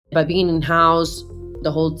By being in-house,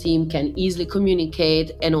 the whole team can easily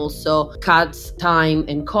communicate and also cut time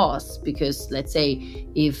and costs, because let's say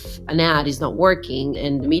if an ad is not working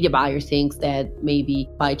and the media buyer thinks that maybe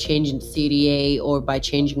by changing CTA or by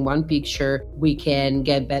changing one picture, we can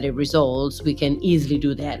get better results, we can easily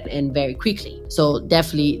do that and very quickly. So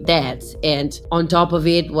definitely that. And on top of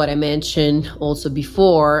it, what I mentioned also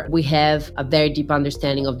before, we have a very deep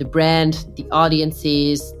understanding of the brand, the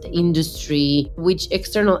audiences, the industry, which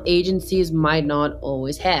external agencies might not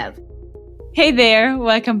always have. Hey there,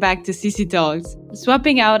 welcome back to CC Talks,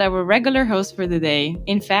 swapping out our regular host for the day.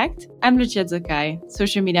 In fact, I'm Lucia Zakai,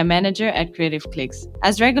 social media manager at Creative Clicks.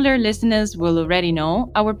 As regular listeners will already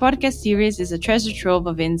know, our podcast series is a treasure trove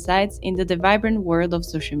of insights into the vibrant world of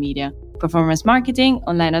social media, performance marketing,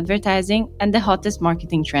 online advertising, and the hottest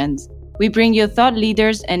marketing trends. We bring you thought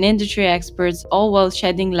leaders and industry experts, all while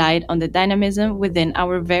shedding light on the dynamism within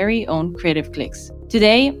our very own Creative Clicks.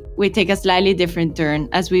 Today, we take a slightly different turn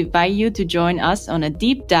as we invite you to join us on a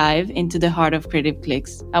deep dive into the heart of Creative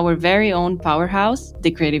Clicks, our very own powerhouse,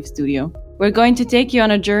 the Creative Studio. We're going to take you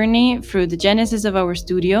on a journey through the genesis of our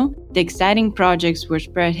studio, the exciting projects we're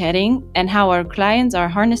spearheading, and how our clients are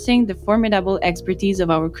harnessing the formidable expertise of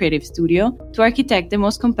our Creative Studio to architect the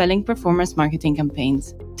most compelling performance marketing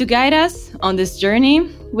campaigns. To guide us on this journey,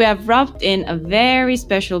 we have brought in a very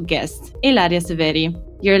special guest, Ilaria Severi.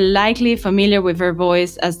 You're likely familiar with her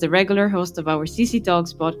voice as the regular host of our CC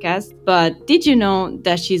Talks podcast, but did you know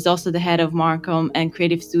that she's also the head of Marcom and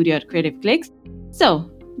Creative Studio at Creative Clicks?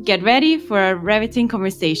 So, get ready for a riveting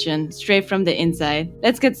conversation straight from the inside.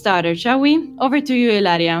 Let's get started, shall we? Over to you,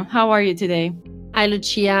 Ilaria. How are you today? Hi,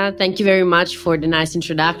 Lucia. Thank you very much for the nice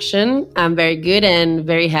introduction. I'm very good and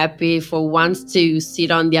very happy for once to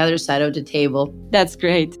sit on the other side of the table. That's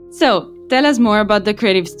great. So, tell us more about the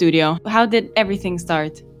Creative Studio. How did everything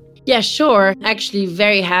start? Yeah, sure. Actually,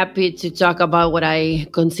 very happy to talk about what I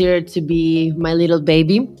consider to be my little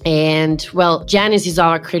baby. And well, genesis of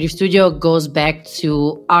our Creative Studio goes back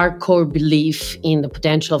to our core belief in the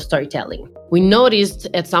potential of storytelling. We noticed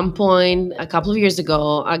at some point a couple of years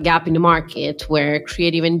ago a gap in the market where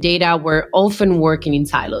creative and data were often working in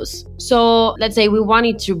silos. So let's say we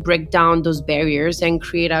wanted to break down those barriers and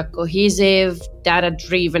create a cohesive,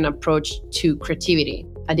 data-driven approach to creativity.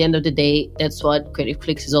 At the end of the day, that's what Creative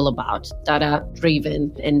Clicks is all about,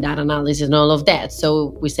 data-driven and data analysis and all of that.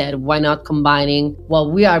 So we said, why not combining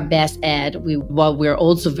what we are best at with what we're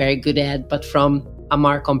also very good at, but from a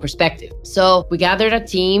Marcom perspective. So we gathered a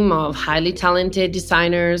team of highly talented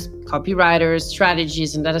designers, copywriters,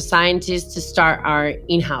 strategists, and data scientists to start our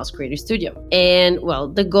in-house Creative Studio. And well,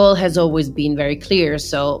 the goal has always been very clear.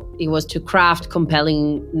 So it was to craft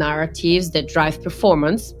compelling narratives that drive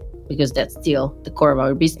performance, because that's still the core of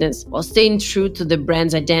our business, while staying true to the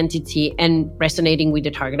brand's identity and resonating with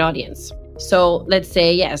the target audience. So let's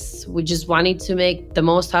say, yes, we just wanted to make the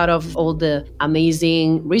most out of all the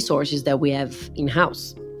amazing resources that we have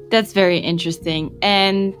in-house. That's very interesting.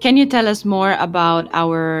 And can you tell us more about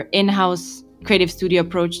our in-house Creative Studio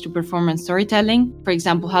approach to performance storytelling? For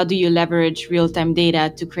example, how do you leverage real-time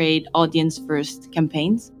data to create audience-first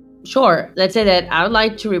campaigns? Sure. Let's say that I would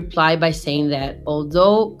like to reply by saying that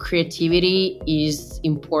although creativity is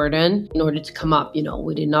important in order to come up,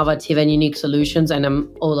 with innovative and unique solutions, and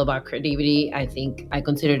I'm all about creativity, I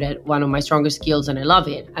consider that one of my strongest skills and I love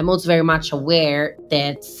it. I'm also very much aware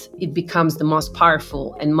that it becomes the most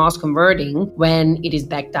powerful and most converting when it is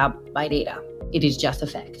backed up by data. It is just a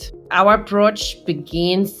fact. Our approach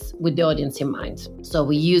begins with the audience in mind. So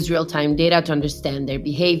we use real-time data to understand their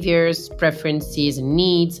behaviors, preferences, and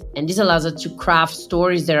needs. And this allows us to craft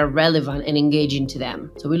stories that are relevant and engaging to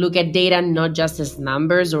them. So we look at data not just as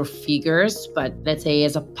numbers or figures, but let's say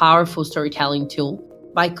as a powerful storytelling tool.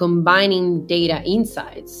 By combining data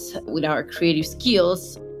insights with our creative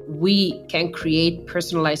skills, we can create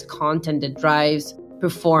personalized content that drives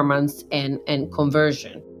performance and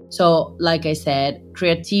conversion. So, like I said,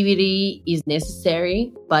 creativity is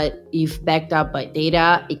necessary, but if backed up by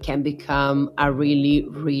data, it can become a really,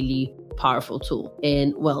 really powerful tool.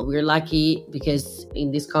 And well, we're lucky because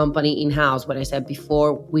in this company in-house, what I said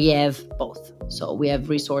before, we have both. So we have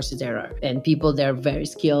resources there and people that are very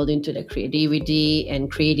skilled into the creativity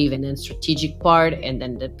and creative and then strategic part. And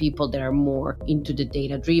then the people that are more into the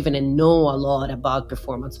data-driven and know a lot about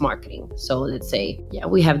performance marketing. So let's say,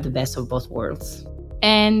 we have the best of both worlds.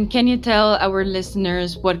 And can you tell our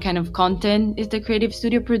listeners what kind of content is the Creative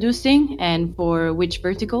Studio producing and for which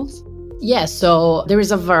verticals? Yes, so there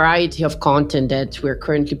is a variety of content that we're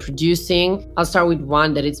currently producing. I'll start with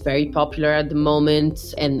one that is very popular at the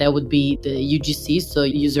moment, and that would be the UGC, so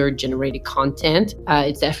user-generated content.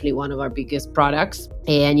 It's definitely one of our biggest products.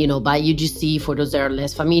 And, by UGC, for those that are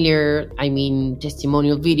less familiar, I mean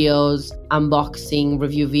testimonial videos, unboxing,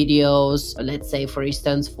 review videos, let's say, for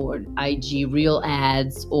instance, for IG Reel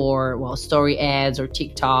ads or, story ads or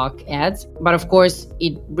TikTok ads. But of course,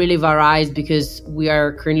 it really varies because we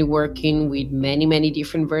are currently working with many, many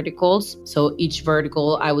different verticals. So each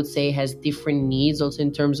vertical, I would say, has different needs also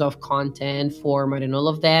in terms of content, format, and all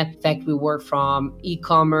of that. In fact, we work from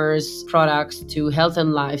e-commerce products to health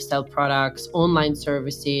and lifestyle products, online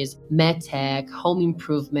services, medtech, home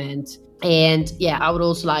improvement. And I would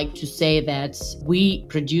also like to say that we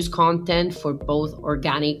produce content for both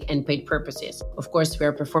organic and paid purposes. Of course, we're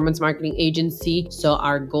a performance marketing agency, so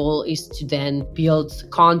our goal is to then build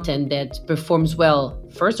content that performs well,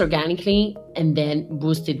 first organically, and then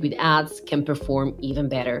boosted with ads can perform even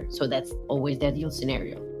better. So that's always the ideal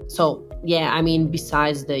scenario. So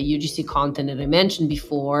besides the UGC content that I mentioned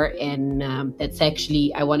before, and that's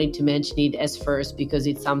actually, I wanted to mention it as first because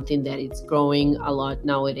it's something that it's growing a lot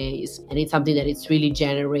nowadays. And it's something that it's really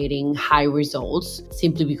generating high results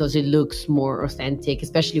simply because it looks more authentic,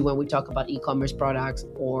 especially when we talk about e-commerce products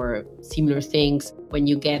or similar things. When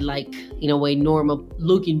you get normal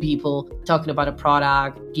looking people talking about a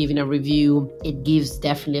product, giving a review, it gives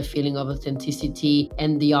definitely a feeling of authenticity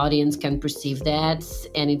and the audience can perceive that.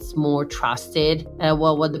 And it's more trusted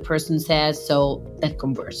what the person says, so that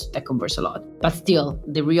converts a lot. But still,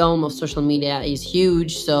 the realm of social media is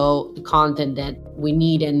huge, so the content that we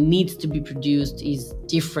need and needs to be produced is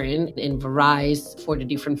different and varies for the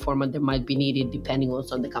different format that might be needed depending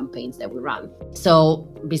also on the campaigns that we run. So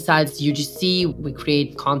besides UGC, we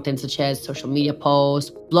create content such as social media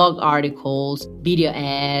posts, blog articles, video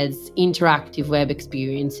ads, interactive web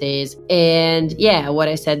experiences. And what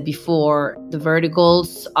I said before, the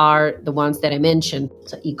verticals are the ones that I mentioned.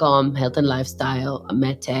 So e-com, health and lifestyle,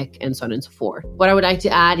 medtech, and so on and so forth. What I would like to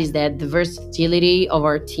add is that the versatility of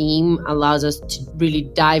our team allows us to really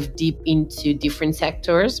dive deep into different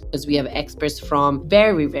sectors because we have experts from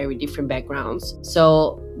very, very different backgrounds.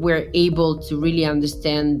 So we're able to really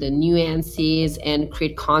understand the nuances and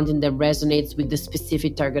create content that resonates with the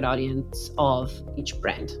specific target audience of each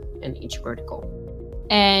brand and each vertical.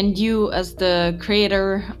 And you, as the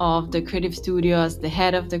creator of the creative studio, as the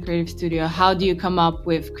head of the creative studio, how do you come up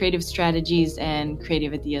with creative strategies and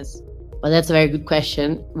creative ideas? Well, that's a very good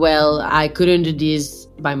question. Well, I couldn't do this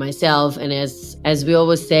by myself. And as we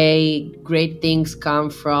always say, great things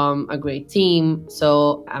come from a great team.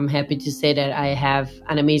 So I'm happy to say that I have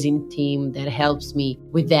an amazing team that helps me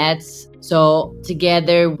with that. So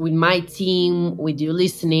together with my team, we do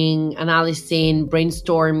listening, analyzing,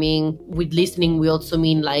 brainstorming. With listening, we also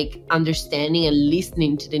mean understanding and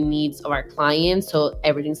listening to the needs of our clients. So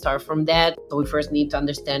everything starts from that. So we first need to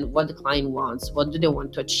understand what the client wants. What do they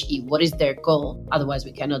want to achieve? What is their goal? Otherwise,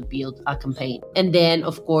 we cannot build a campaign. And then,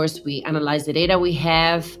 of course, we analyze the data we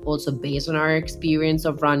have, also based on our experience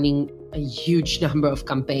of running a huge number of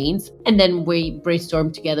campaigns. And then we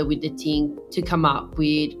brainstorm together with the team to come up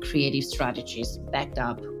with creative strategies backed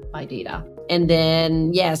up by data. And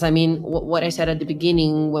then, what I said at the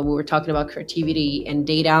beginning when we were talking about creativity and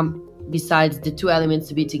data, besides the two elements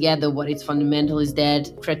to be together, what is fundamental is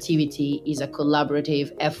that creativity is a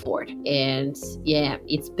collaborative effort. And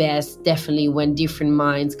it's best definitely when different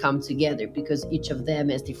minds come together because each of them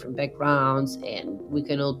has different backgrounds and we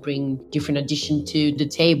can all bring different addition to the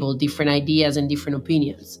table, different ideas and different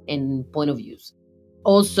opinions and point of views.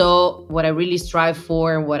 Also, what I really strive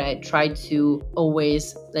for and what I try to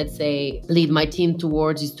always, lead my team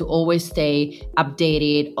towards is to always stay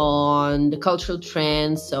updated on the cultural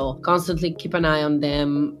trends. So constantly keep an eye on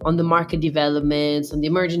them, on the market developments, on the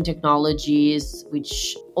emerging technologies,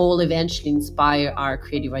 which all eventually inspire our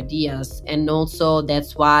creative ideas. And also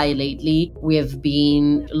that's why lately we have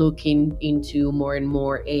been looking into more and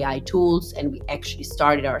more AI tools, and we actually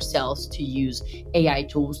started ourselves to use AI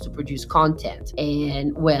tools to produce content.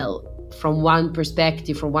 And from one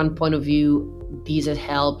perspective, from one point of view, these have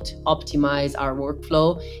helped optimize our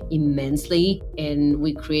workflow immensely. And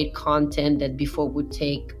we create content that before would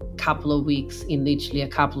take a couple of weeks in literally a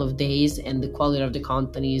couple of days. And the quality of the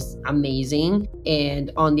content is amazing.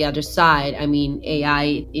 And on the other side,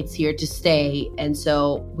 AI, it's here to stay. And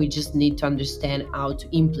so we just need to understand how to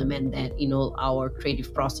implement that in all our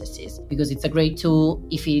creative processes, because it's a great tool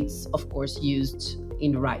if it's, of course, used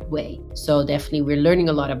in the right way. So definitely we're learning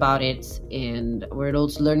a lot about it, and we're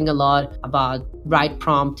also learning a lot about right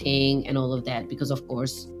prompting and all of that, because of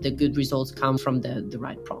course the good results come from the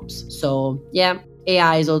right prompts. So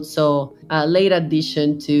AI is also a late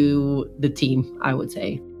addition to the team, I would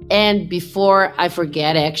say. And before I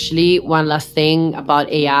forget, actually, one last thing about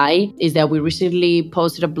AI is that we recently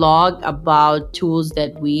posted a blog about tools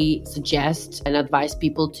that we suggest and advise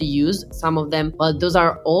people to use. Some of them, well, those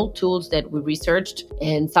are all tools that we researched,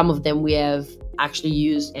 and some of them we have actually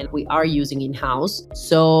used and we are using in-house.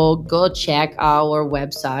 So go check our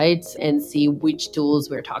websites and see which tools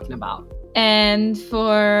we're talking about. And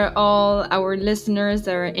for all our listeners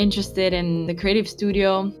that are interested in the Creative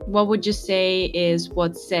Studio, what would you say is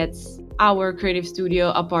what sets our Creative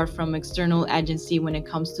Studio apart from external agency when it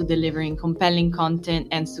comes to delivering compelling content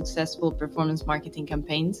and successful performance marketing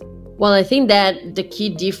campaigns? Well, I think that the key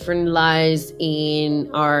difference lies in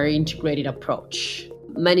our integrated approach.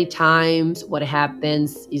 Many times what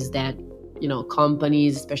happens is that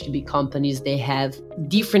companies, especially big companies, they have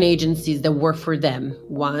different agencies that work for them.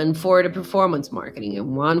 One for the performance marketing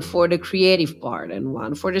and one for the creative part and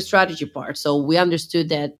one for the strategy part. So we understood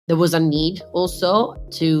that there was a need also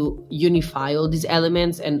to unify all these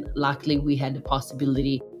elements. And luckily we had the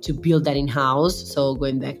possibility to build that in-house. So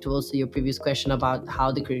going back to also your previous question about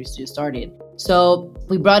how the Creative Studio started. So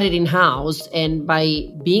we brought it in-house, and by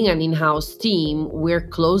being an in-house team, we're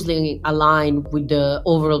closely aligned with the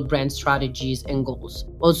overall brand strategies and goals.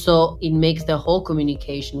 Also, it makes the whole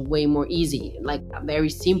communication way more easy. Like a very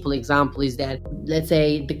simple example is that, let's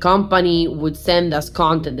say the company would send us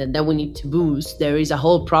content and then we need to boost. There is a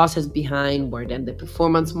whole process behind where then the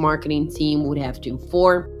performance marketing team would have to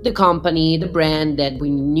inform the company, the brand, that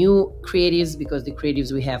we need new creatives because the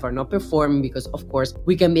creatives we have are not performing, because of course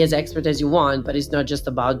we can be as expert as you want, but it's not just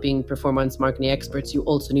about being performance marketing experts. You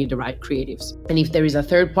also need the right creatives. And if there is a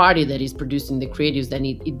third party that is producing the creatives, then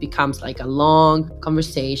it becomes like a long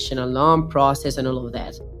conversation, a long process and all of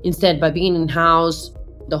that. Instead, by being in-house,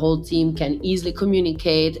 the whole team can easily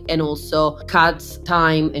communicate and also cut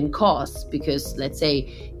time and costs, because let's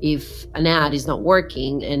say if an ad is not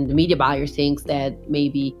working and the media buyer thinks that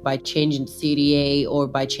maybe by changing CTA or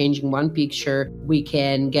by changing one picture, we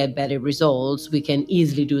can get better results, we can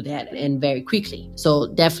easily do that and very quickly. So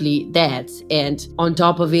definitely that. And on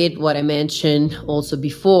top of it, what I mentioned also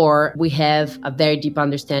before, we have a very deep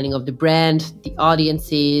understanding of the brand, the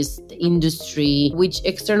audiences, the industry, which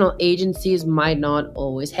external agencies might not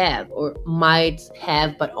always have or might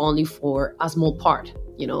have, but only for a small part,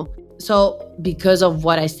 So because of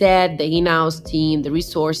what I said, the in-house team, the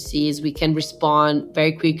resources, we can respond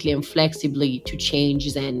very quickly and flexibly to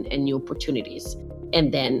changes and new opportunities.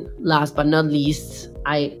 And then last but not least,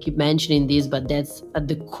 I keep mentioning this, but that's at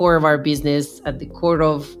the core of our business, at the core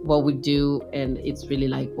of what we do. And it's really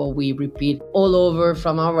like what we repeat all over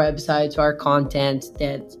from our website to our content,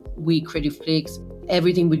 that we Creative Clicks,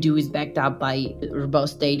 everything we do is backed up by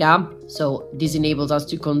robust data. So this enables us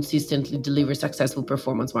to consistently deliver successful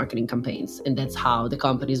performance marketing campaigns. And that's how the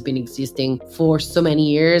company has been existing for so many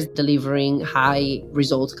years, delivering high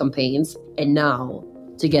results campaigns. And now,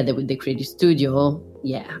 together with the Creative Studio,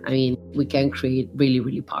 we can create really,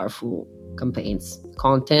 really powerful campaigns,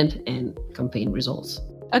 content and campaign results.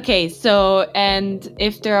 Okay, so, and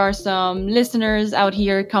if there are some listeners out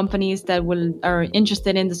here, companies that are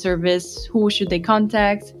interested in the service, who should they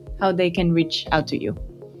contact? How they can reach out to you?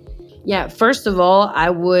 Yeah, first of all, I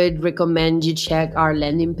would recommend you check our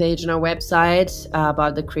landing page on our website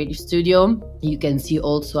about the Creative Studio. You can see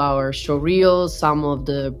also our show reels, some of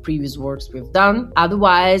the previous works we've done.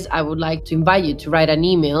 Otherwise, I would like to invite you to write an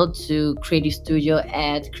email to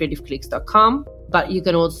creativestudio@creativeclicks.com. But you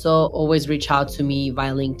can also always reach out to me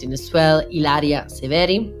via LinkedIn as well, Ilaria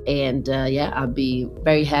Severi. And I'll be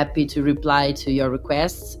very happy to reply to your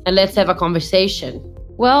requests. And let's have a conversation.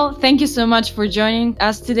 Well, thank you so much for joining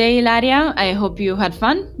us today, Ilaria. I hope you had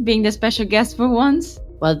fun being the special guest for once.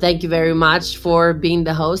 Well, thank you very much for being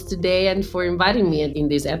the host today and for inviting me in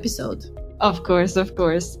this episode. Of course.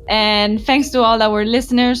 And thanks to all our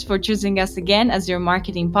listeners for choosing us again as your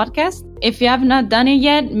marketing podcast. If you have not done it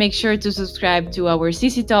yet, make sure to subscribe to our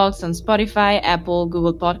CC Talks on Spotify, Apple,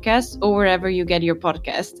 Google Podcasts, or wherever you get your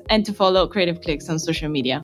podcast, and to follow Creative Clicks on social media.